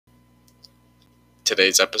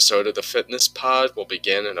Today's episode of the Fitness Pod will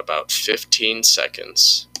begin in about 15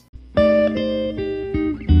 seconds.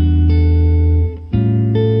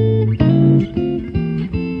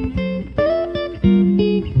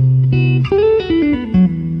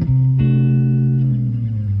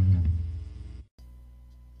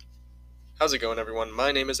 How's it going, everyone?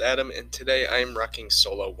 My name is Adam, and today I am rocking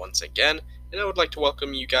solo once again, and I would like to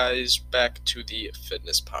welcome you guys back to the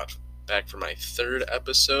Fitness Pod. Back for my third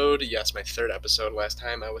episode. Yes, my third episode. Last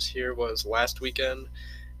time I was here was last weekend,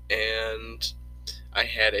 and I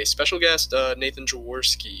had a special guest, Nathan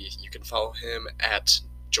Jaworski. You can follow him at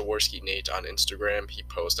JaworskiNate on Instagram. He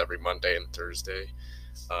posts every Monday and Thursday.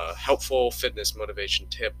 Helpful fitness motivation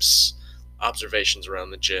tips, observations around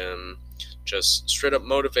the gym, just straight up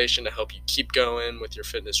motivation to help you keep going with your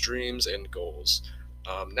fitness dreams and goals.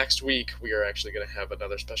 Next week, we are actually going to have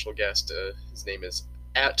another special guest. His name is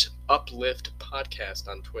at Uplift Podcast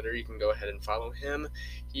on Twitter. You can go ahead and follow him.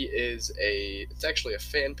 It's actually a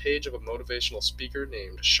fan page of a motivational speaker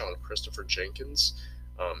named Sean Christopher Jenkins,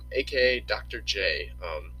 aka Dr. J.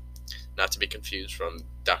 Not to be confused from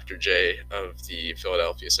Dr. J of the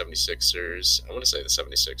Philadelphia 76ers. I want to say the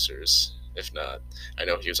 76ers. If not, I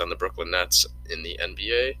know he was on the Brooklyn Nets in the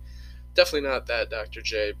NBA. Definitely not that Dr.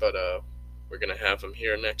 J, but we're going to have him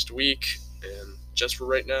here next week. And just for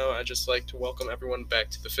right now, I'd just like to welcome everyone back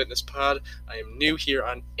to the Fitness Pod. I am new here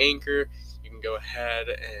on Anchor. You can go ahead,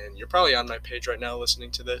 and you're probably on my page right now listening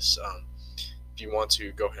to this. If you want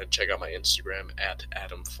to, go ahead and check out my Instagram at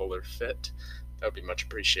AdamFullerFit. That would be much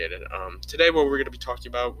appreciated. Today, what we're going to be talking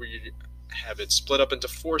about, we have it split up into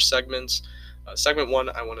 4 segments. Segment 1,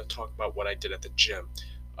 I want to talk about what I did at the gym.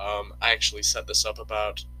 I actually set this up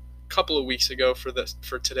about a couple of weeks ago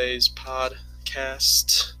for today's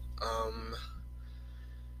podcast.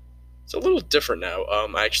 It's a little different now.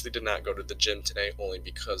 I actually did not go to the gym today only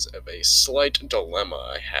because of a slight dilemma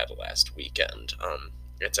I had last weekend.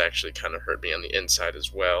 It's actually kind of hurt me on the inside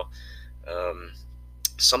as well.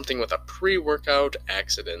 Something with a pre-workout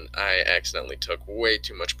accident. I accidentally took way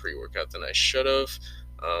too much pre-workout than I should have.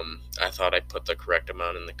 I thought I put the correct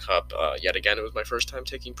amount in the cup. Yet again, it was my first time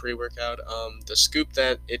taking pre-workout. The scoop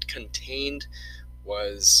that it contained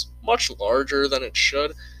was much larger than it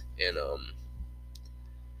should, and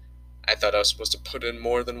I thought I was supposed to put in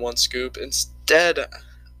more than 1 scoop. Instead,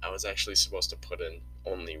 I was actually supposed to put in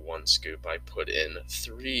only 1 scoop. I put in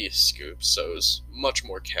 3 scoops, so it was much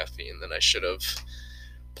more caffeine than I should have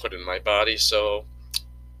put in my body, so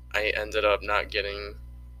I ended up not getting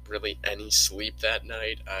really any sleep that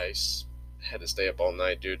night. I had to stay up all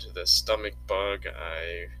night due to the stomach bug.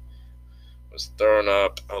 I was throwing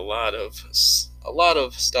up. A lot of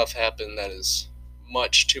stuff happened that is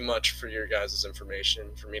much too much for your guys'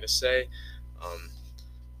 information for me to say.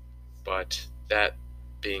 But that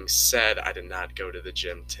being said, I did not go to the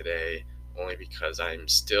gym today only because I'm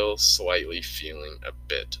still slightly feeling a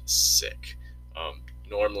bit sick.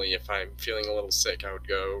 Normally, if I'm feeling a little sick, I would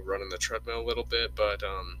go run on the treadmill a little bit, but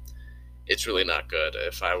it's really not good.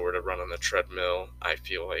 If I were to run on the treadmill, I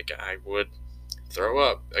feel like I would throw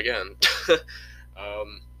up again.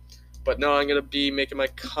 But no, I'm going to be making my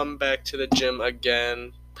comeback to the gym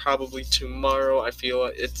again, probably tomorrow. I feel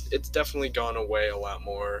it's definitely gone away a lot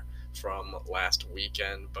more from last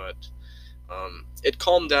weekend, but it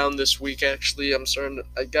calmed down this week, actually. I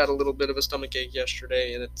got a little bit of a stomach ache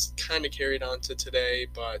yesterday, and it's kind of carried on to today,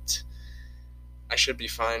 but I should be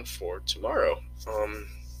fine for tomorrow.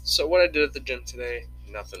 So what I did at the gym today,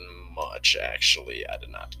 nothing much, actually. I did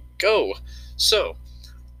not go. So,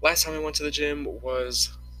 last time I went to the gym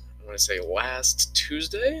was, last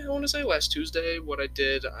Tuesday. What I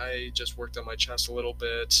did, I just worked on my chest a little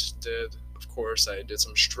bit. Of course, I did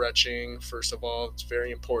some stretching. First of all, it's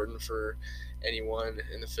very important for anyone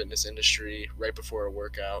in the fitness industry right before a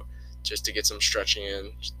workout just to get some stretching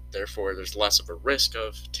in. Therefore, there's less of a risk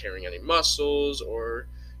of tearing any muscles or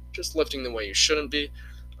just lifting the way you shouldn't be.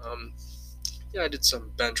 I did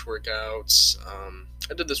some bench workouts.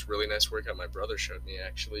 I did this really nice workout my brother showed me,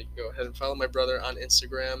 actually. Go ahead and follow my brother on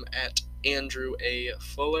Instagram at Andrew A.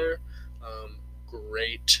 Fuller.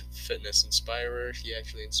 Great fitness inspirer. He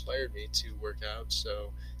actually inspired me to work out,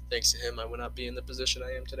 so thanks to him, I would not be in the position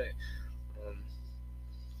I am today.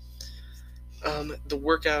 The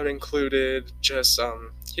workout included just,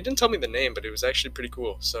 he didn't tell me the name, but it was actually pretty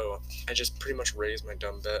cool. So I just pretty much raised my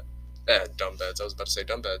dumbbells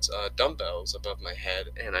above my head,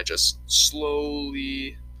 and I just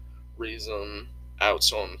slowly raise them out,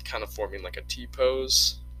 so I'm kind of forming like a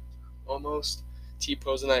T-pose, almost.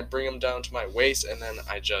 T-pose, and I bring them down to my waist, and then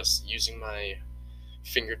I just, using my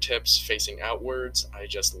fingertips facing outwards, I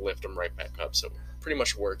just lift them right back up. So pretty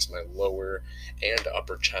much works my lower and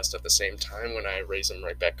upper chest at the same time. When I raise them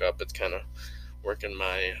right back up, it's kind of working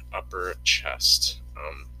my upper chest.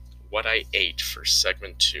 What I ate for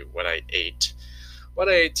segment 2. What I ate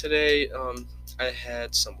today. I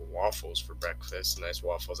had some waffles for breakfast. Nice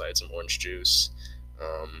waffles. I had some orange juice.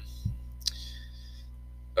 Um,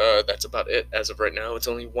 that's about it as of right now. It's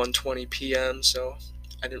only 1:20 p.m., so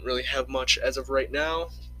I didn't really have much as of right now.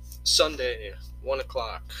 Sunday, 1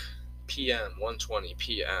 o'clock p.m., 1:20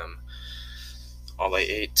 p.m. All I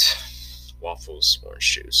ate, waffles,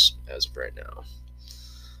 orange juice as of right now.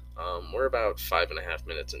 We're about 5.5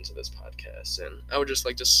 minutes into this podcast, and I would just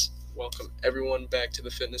like to welcome everyone back to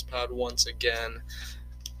the Fitness Pod once again.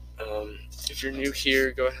 If you're new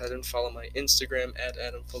here, go ahead and follow my Instagram at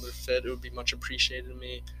AdamFullerFit. It would be much appreciated to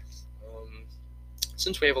me.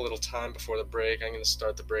 Since we have a little time before the break, I'm going to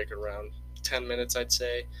start the break around 10 minutes, I'd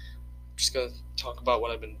say. I'm just going to talk about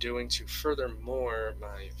what I've been doing to furthermore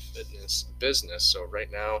my fitness business. So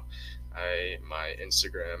right now, my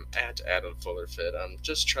Instagram at AdamFullerFit. I'm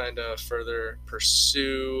just trying to further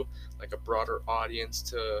pursue like a broader audience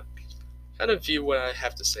to kind of view what I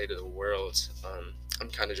have to say to the world. I'm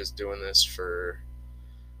kind of just doing this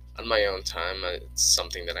on my own time. It's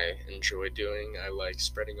something that I enjoy doing. I like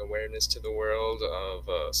spreading awareness to the world of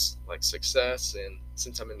like success, and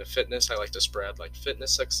since I'm into fitness, I like to spread like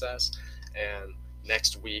fitness success. And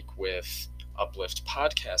next week with Uplift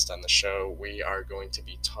Podcast on the show, we are going to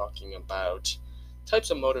be talking about types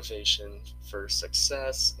of motivation for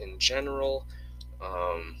success in general,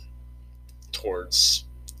 towards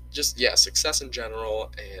success in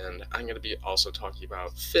general, and I'm going to be also talking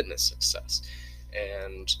about fitness success.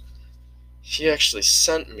 And he actually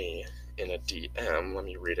sent me in a DM, let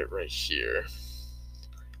me read it right here.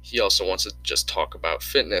 He also wants to just talk about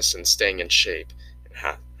fitness and staying in shape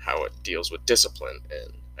and how it deals with discipline,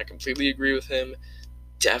 and I completely agree with him.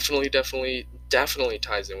 Definitely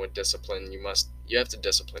ties in with discipline. You have to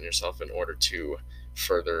discipline yourself in order to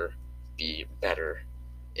further be better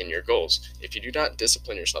in your goals. If you do not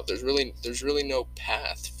discipline yourself, there's really no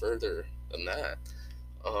path further than that.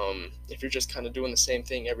 If you're just kind of doing the same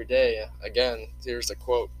thing every day, again, here's a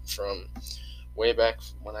quote from way back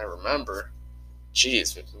when I remember.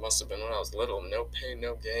 Geez, it must have been when I was little. No pain,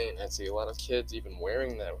 no gain. I see a lot of kids even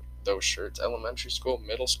wearing those shirts. Elementary school,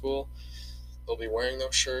 middle school, they'll be wearing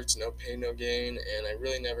those shirts. No pain, no gain. And I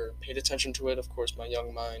really never paid attention to it. Of course, my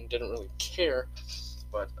young mind didn't really care.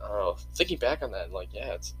 But thinking back on that,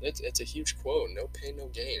 it's a huge quote. No pain, no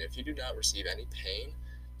gain. If you do not receive any pain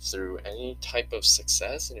through any type of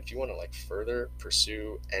success, and if you want to further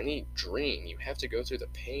pursue any dream, you have to go through the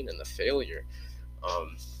pain and the failure.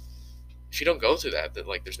 If you don't go through that, then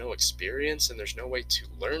there's no experience and there's no way to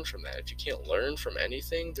learn from that. If you can't learn from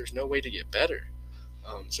anything, there's no way to get better.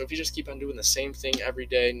 So if you just keep on doing the same thing every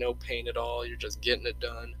day, no pain at all, you're just getting it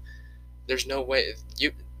done, there's no way.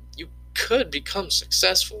 You could become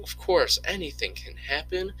successful. Of course, anything can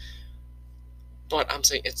happen, but I'm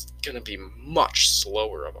saying it's going to be much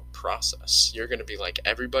slower of a process. You're going to be like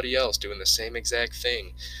everybody else doing the same exact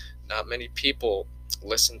thing. Not many people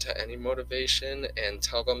listen to any motivation and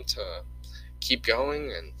tell them to keep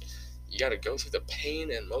going, and you got to go through the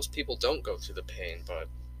pain, and most people don't go through the pain. But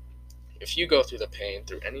if you go through the pain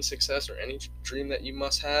through any success or any dream that you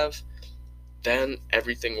must have, then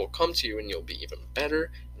everything will come to you and you'll be even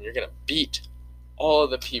better, and you're going to beat all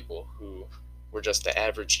of the people who were just the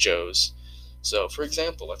average Joes. So, for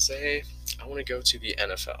example, let's say I want to go to the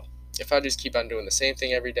NFL. If I just keep on doing the same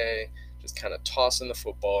thing every day, just kind of tossing the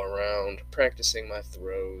football around, practicing my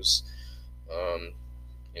throws,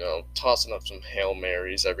 tossing up some Hail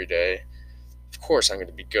Marys every day, of course I'm going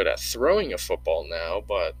to be good at throwing a football now,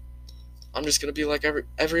 but I'm just going to be like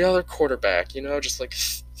every other quarterback,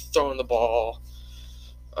 just throwing the ball.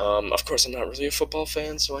 Of course, I'm not really a football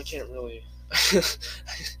fan, so I can't really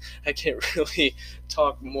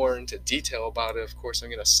talk more into detail about it. Of course, I'm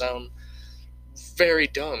going to sound very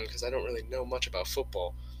dumb because I don't really know much about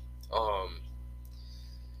football.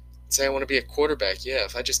 Say I want to be a quarterback. Yeah,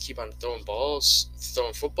 if I just keep on throwing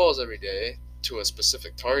footballs every day to a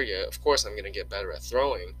specific target, of course I'm going to get better at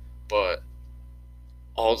throwing, but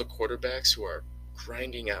all the quarterbacks who are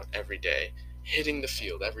grinding out every day, hitting the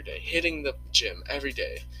field every day, hitting the gym every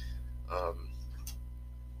day,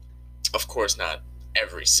 of course not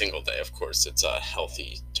every single day. Of course, it's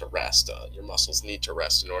healthy to rest. Your muscles need to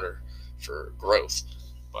rest in order for growth.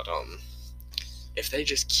 But if they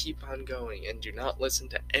just keep on going and do not listen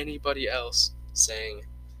to anybody else saying,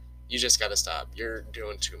 you just got to stop, you're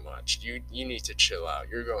doing too much, you need to chill out,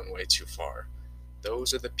 you're going way too far.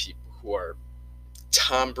 Those are the people who are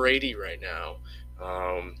Tom Brady right now.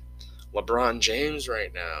 LeBron James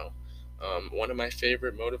right now. One of my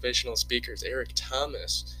favorite motivational speakers, Eric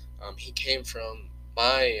Thomas. He came from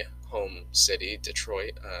my home city,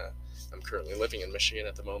 Detroit. I'm currently living in Michigan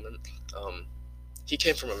at the moment. He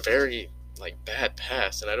came from a very bad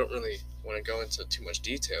past, and I don't really want to go into too much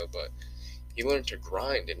detail, but he learned to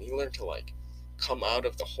grind and he learned to come out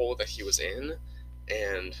of the hole that he was in.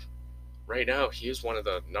 And right now he is one of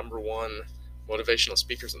the number one motivational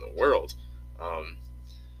speakers in the world.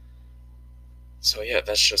 So yeah,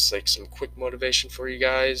 that's just some quick motivation for you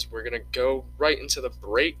guys. We're gonna go right into the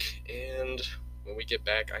break, and when we get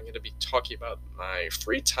back, I'm gonna be talking about my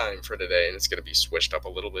free time for today, and it's gonna be switched up a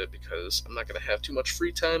little bit because I'm not gonna have too much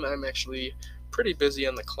free time. I'm actually pretty busy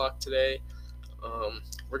on the clock today.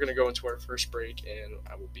 We're gonna go into our first break, and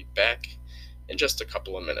I will be back in just a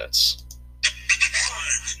couple of minutes.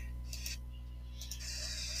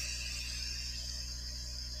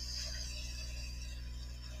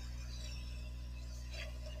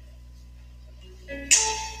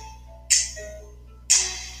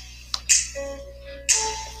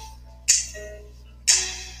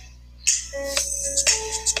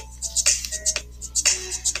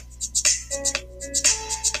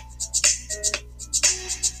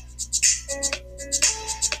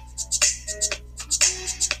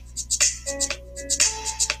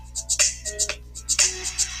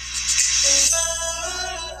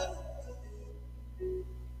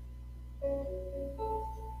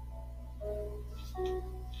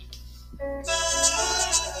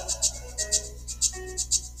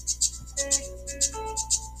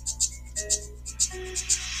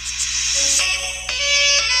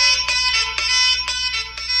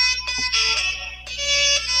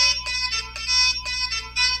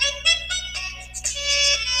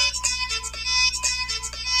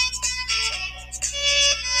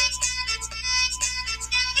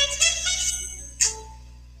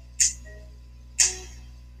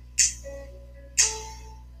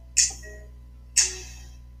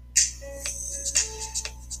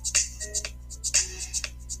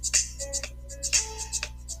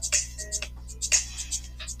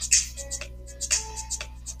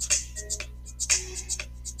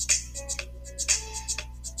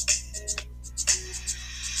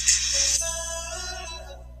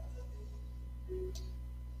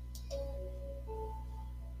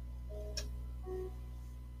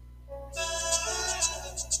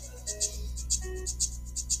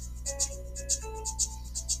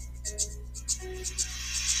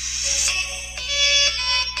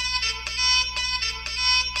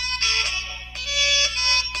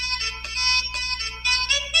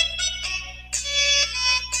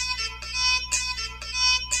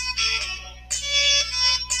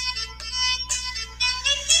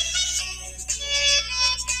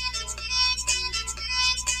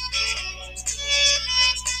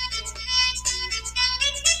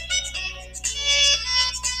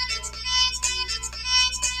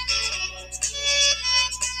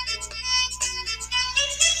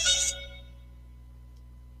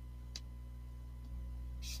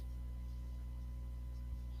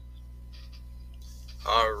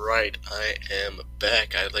 Alright, I am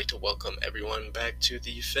back. I'd like to welcome everyone back to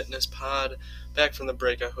the Fitness Pod. Back from the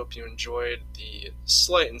break, I hope you enjoyed the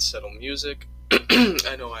slight and subtle music.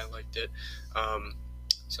 I know I liked it.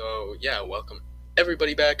 So yeah, welcome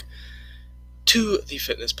everybody back to the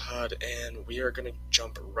Fitness Pod, and we are going to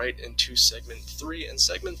jump right into segment 3, and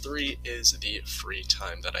segment 3 is the free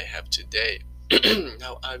time that I have today.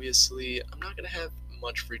 Now, obviously, I'm not going to have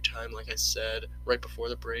much free time, like I said right before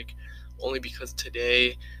the break, only because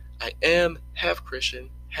today I am half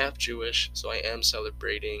Christian, half Jewish, so I am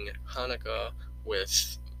celebrating Hanukkah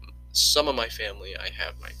with some of my family. I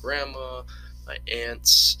have my grandma, my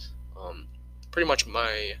aunts, pretty much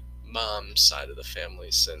my mom's side of the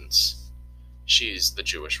family, since she's the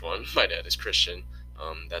Jewish one. My dad is Christian.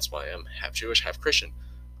 That's why I'm half Jewish, half Christian.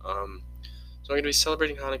 So I'm going to be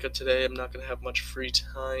celebrating Hanukkah today. I'm not going to have much free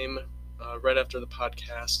time. Right after the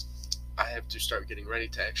podcast, I have to start getting ready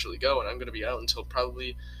to actually go, and I'm going to be out until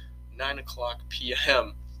probably 9 o'clock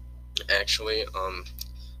p.m. actually.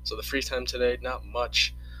 So the free time today, not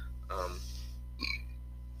much.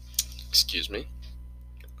 Excuse me.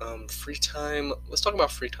 Free time. Let's talk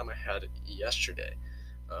about free time I had yesterday.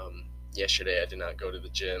 Yesterday I did not go to the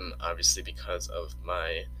gym, obviously because of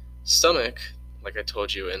my stomach, like I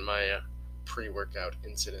told you in my pre-workout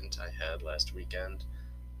incident I had last weekend.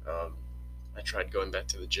 I tried going back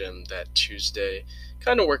to the gym that Tuesday.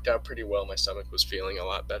 Kind of worked out pretty well. My stomach was feeling a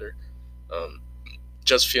lot better.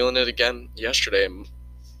 Just feeling it again yesterday.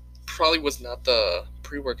 Probably was not the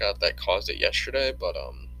pre-workout that caused it yesterday, but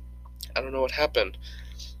I don't know what happened.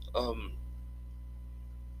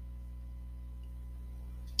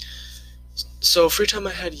 So, free time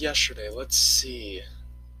I had yesterday, let's see.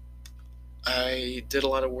 I did a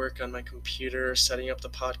lot of work on my computer setting up the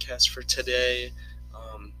podcast for today.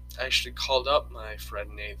 I actually called up my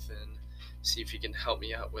friend Nathan, see if he can help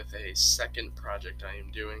me out with a second project I am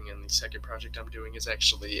doing. And the second project I'm doing is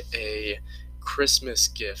actually a Christmas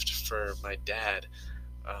gift for my dad.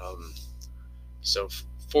 So,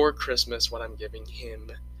 for Christmas, what I'm giving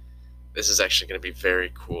him, this is actually going to be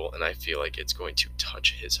very cool, and I feel like it's going to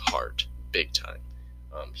touch his heart big time.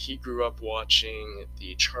 He grew up watching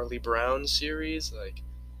the Charlie Brown series, like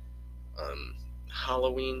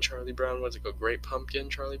Halloween Charlie Brown, what's it called? Great Pumpkin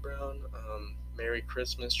Charlie Brown, Merry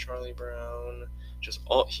Christmas Charlie Brown.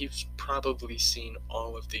 He's probably seen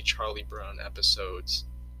all of the Charlie Brown episodes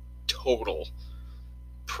total,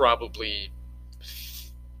 probably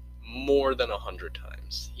more than 100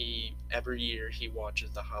 times. Every year he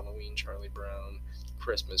watches the Halloween Charlie Brown,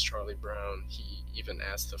 Christmas Charlie Brown. He even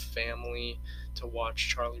asks the family to watch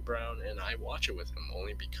Charlie Brown, and I watch it with him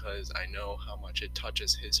only because I know how much it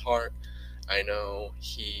touches his heart. I know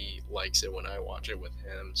he likes it when I watch it with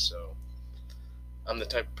him, so I'm the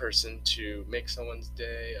type of person to make someone's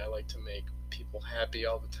day. I like to make people happy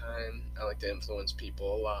all the time. I like to influence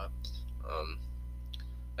people a lot.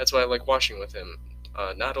 That's why I like watching with him.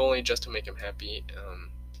 Not only just to make him happy,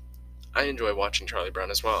 I enjoy watching Charlie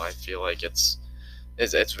Brown as well. I feel like it's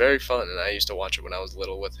very fun, and I used to watch it when I was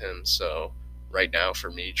little with him. So right now, for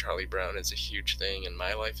me, Charlie Brown is a huge thing in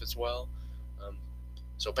my life as well.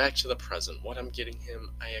 So back to the present. What I'm getting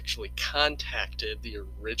him, I actually contacted the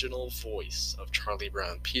original voice of Charlie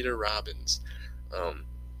Brown, Peter Robbins.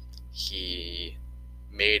 He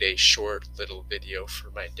made a short little video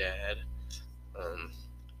for my dad.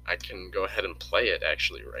 I can go ahead and play it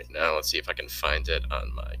actually right now. Let's see if I can find it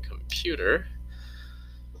on my computer.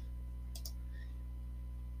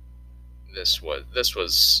 This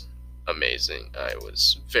was amazing. I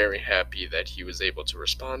was very happy that he was able to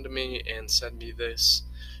respond to me and send me this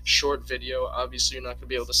short video. Obviously, you're not going to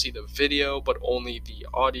be able to see the video, but only the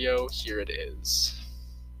audio. Here it is.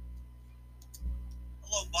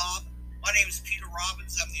 Hello, Bob. My name is Peter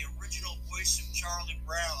Robbins. I'm the original voice of Charlie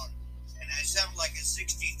Brown. And I sound like a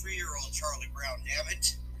 63-year-old Charlie Brown, damn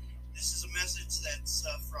it. This is a message that's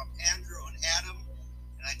from Andrew and Adam.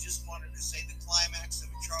 And I just wanted to say the climax of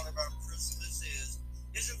a Charlie Brown Christmas is,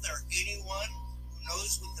 isn't there anyone who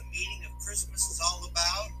knows what the meaning of Christmas is all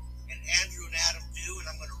about? And Andrew and Adam do, and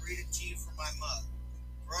I'm going to read it to you from my mug.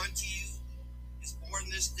 For unto you is born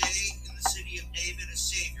this day in the city of David a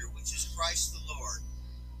Savior, which is Christ the Lord.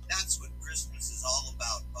 That's what Christmas is all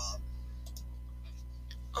about, Bob.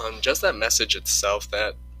 Just that message itself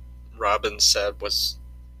that Robin said was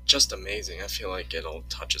just amazing. I feel like it'll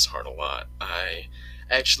touch his heart a lot. I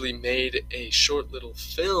actually made a short little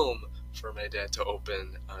film for my dad to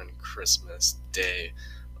open on Christmas Day.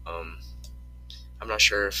 I'm not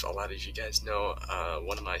sure if a lot of you guys know,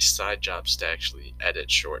 one of my side jobs is to actually edit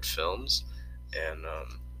short films, and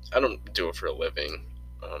I don't do it for a living.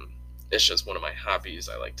 It's just one of my hobbies.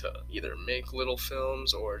 I like to either make little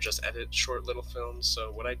films or just edit short little films.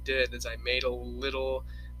 So what I did is I made a little,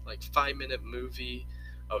 like, 5-minute movie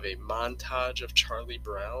of a montage of Charlie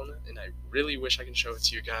Brown, and I really wish I can show it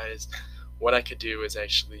to you guys. What I could do is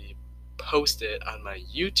actually post it on my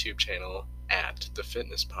YouTube channel at The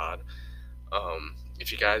Fitness Pod.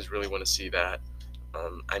 If you guys really want to see that,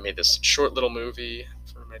 I made this short little movie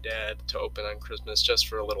for my dad to open on Christmas, just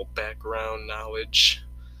for a little background knowledge.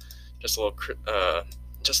 Just a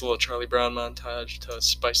little Charlie Brown montage to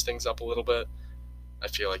spice things up a little bit. I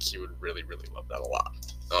feel like he would really, really love that a lot.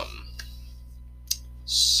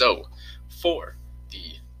 So, for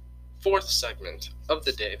the fourth segment of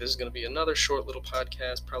the day, this is going to be another short little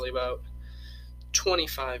podcast, probably about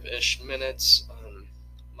 25-ish minutes.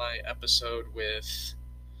 My episode with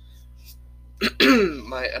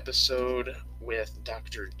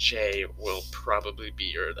Dr. J will probably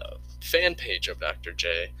be, or the fan page of Dr.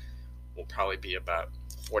 J will probably be about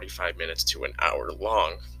 45 minutes to an hour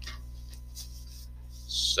long.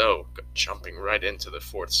 So, jumping right into the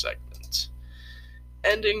fourth segment.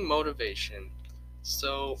 Ending motivation.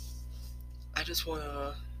 So, I just want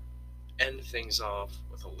to end things off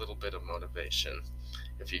with a little bit of motivation.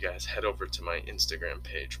 If you guys head over to my Instagram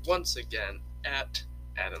page, once again, at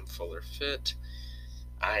Adam Fuller Fit,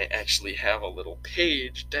 I actually have a little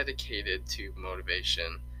page dedicated to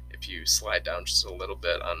motivation. If you slide down just a little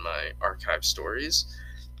bit on my archive stories,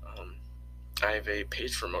 I have a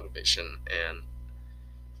page for motivation, and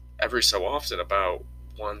every so often, about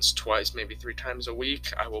once, twice, maybe 3 times a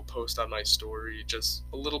week, I will post on my story just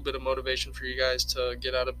a little bit of motivation for you guys to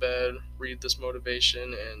get out of bed, read this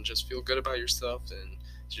motivation, and just feel good about yourself and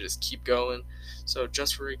to just keep going. So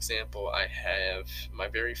just for example, I have my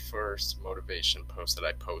very first motivation post that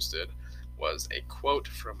I posted was a quote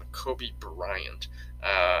from Kobe Bryant.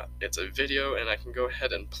 It's a video, and I can go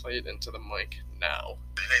ahead and play it into the mic now.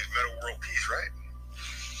 It ain't better world peace, right?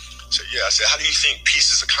 So yeah, I said, how do you think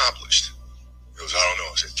peace is accomplished? He goes, I don't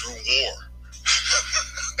know. I said, through war.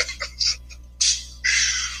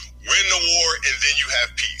 Win the war, and then you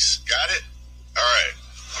have peace. Got it? All right.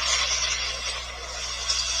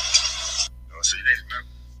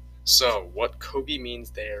 So what Kobe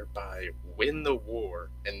means there by win the war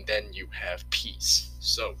and then you have peace.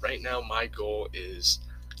 So right now my goal is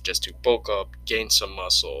just to bulk up, gain some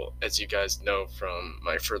muscle. As you guys know from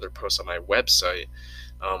my further posts on my website,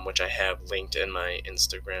 which I have linked in my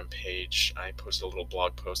Instagram page, I posted a little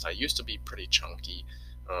blog post. I used to be pretty chunky.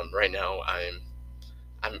 Right now I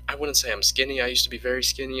wouldn't say I'm skinny. I used to be very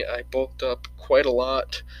skinny. I bulked up quite a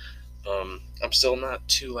lot. I'm still not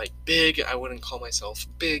too big. I wouldn't call myself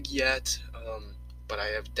big yet, but I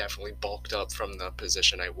have definitely bulked up from the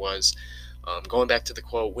position I was. Going back to the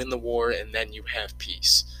quote, win the war and then you have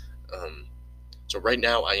peace. So right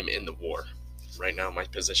now I am in the war. Right now my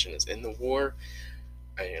position is in the war.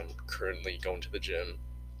 I am currently going to the gym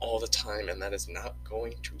all the time, and that is not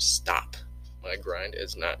going to stop. My grind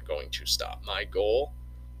is not going to stop. My goal,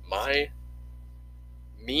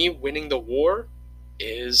 me winning the war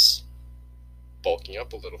is bulking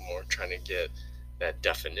up a little more, trying to get that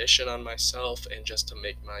definition on myself, and just to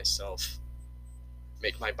make my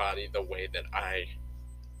body the way that I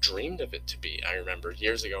dreamed of it to be. I remember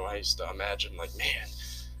years ago I used to imagine man,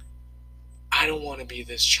 I don't want to be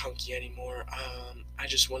this chunky anymore. I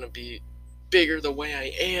just want to be bigger the way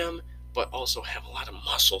I am, but also have a lot of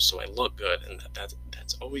muscle so I look good, and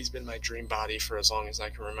that's always been my dream body for as long as I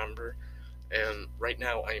can remember. And right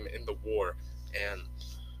now I'm in the war, and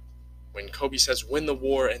when Kobe says win the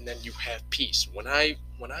war and then you have peace, when I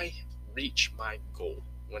reach my goal,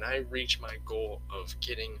 of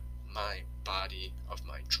getting my body of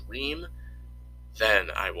my dream,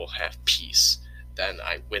 then I will have peace. Then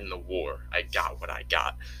I win the war. I got what I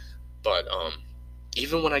got. But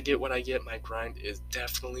even when I get what I get, my grind is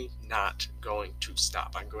definitely not going to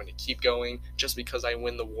stop. I'm going to keep going. Just because I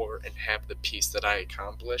win the war and have the peace that I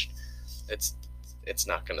accomplished, it's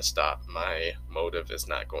not going to stop. My motive is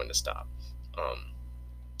not going to stop.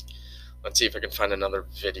 Let's see if I can find another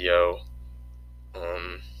video.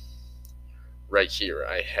 Right here,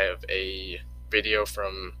 I have a video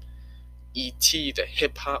from E.T., the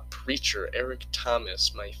hip-hop preacher, Eric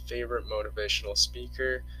Thomas, my favorite motivational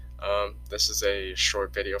speaker. This is a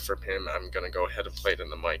short video from him. I'm going to go ahead and play it in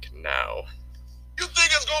the mic now. You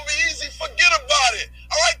think it's going to be easy? Forget about it.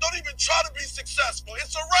 All right, don't even try to be successful.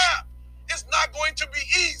 It's a wrap. It's not going to be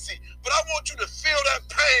easy, but I want you to feel that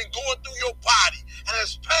pain going through your body. And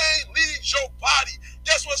as pain leaves your body,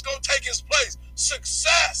 guess what's going to take its place?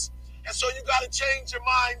 Success. And so you got to change your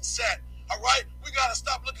mindset. All right? We got to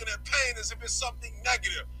stop looking at pain as if it's something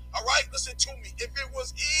negative. All right? Listen to me. If it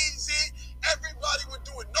was easy, everybody would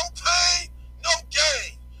do it. No pain, no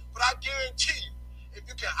gain. But I guarantee you, if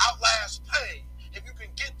you can outlast pain, if you can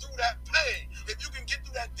get through that pain, if you can get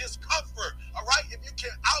through that discomfort, all right? If you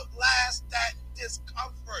can outlast that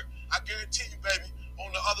discomfort, I guarantee you, baby,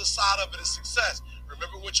 on the other side of it is success.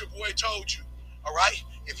 Remember what your boy told you, all right?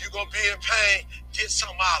 If you're going to be in pain, get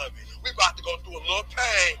some out of it. We're about to go through a little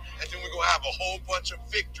pain, and then we're going to have a whole bunch of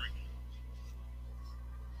victory.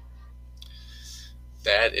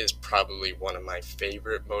 That is probably one of my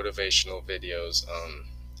favorite motivational videos.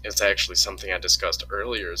 It's actually something I discussed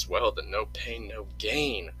earlier as well, the no pain, no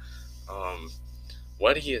gain.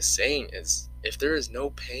 What he is saying is, if there is no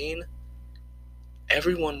pain,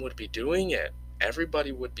 everyone would be doing it.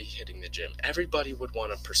 Everybody would be hitting the gym. Everybody would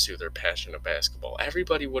want to pursue their passion of basketball.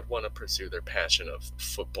 Everybody would want to pursue their passion of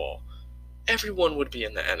football. Everyone would be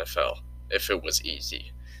in the NFL if it was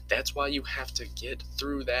easy. That's why you have to get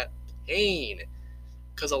through that pain.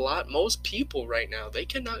 Because most people right now, they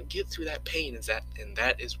cannot get through that pain, and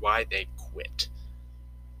that is why they quit.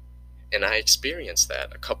 And I experienced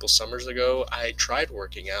that a couple summers ago. I tried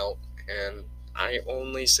working out, and I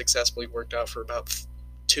only successfully worked out for about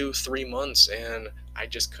 2-3 months, and I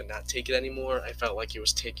just could not take it anymore. I felt like it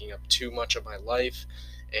was taking up too much of my life,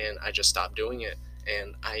 and I just stopped doing it.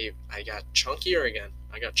 And I got chunkier again.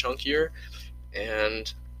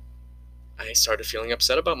 And I started feeling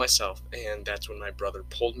upset about myself, and that's when my brother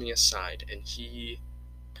pulled me aside, and he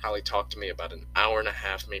probably talked to me about an hour and a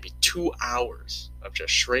half, maybe 2 hours of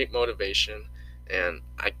just straight motivation. And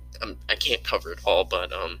I can't cover it all,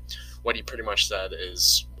 but what he pretty much said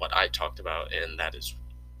is what I talked about, and that is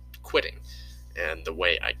quitting and the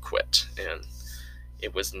way I quit. And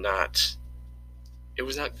it was not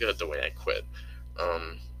good the way I quit.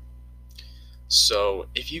 So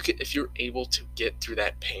if you're able to get through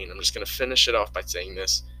that pain, I'm just going to finish it off by saying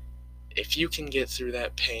this. If you can get through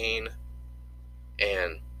that pain,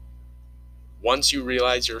 and once you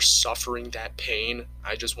realize you're suffering that pain,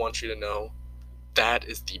 I just want you to know that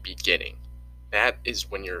is the beginning. That is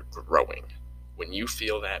when you're growing. When you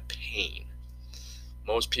feel that pain.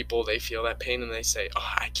 Most people, they feel that pain and they say,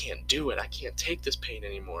 oh, I can't do it. I can't take this pain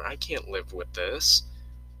anymore. I can't live with this.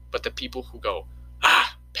 But the people who go,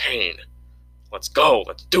 pain, let's go,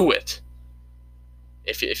 let's do it.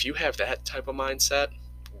 If you have that type of mindset,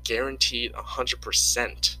 guaranteed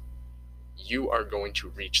 100%, you are going to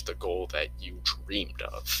reach the goal that you dreamed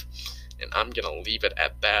of. And I'm going to leave it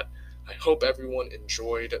at that. I hope everyone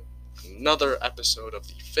enjoyed another episode of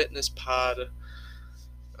the Fitness Pod.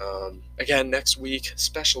 Again, next week,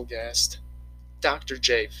 special guest, Dr.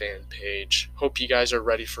 J fan page. Hope you guys are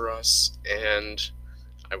ready for us, and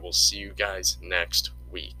I will see you guys next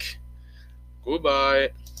week.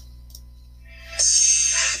 Goodbye.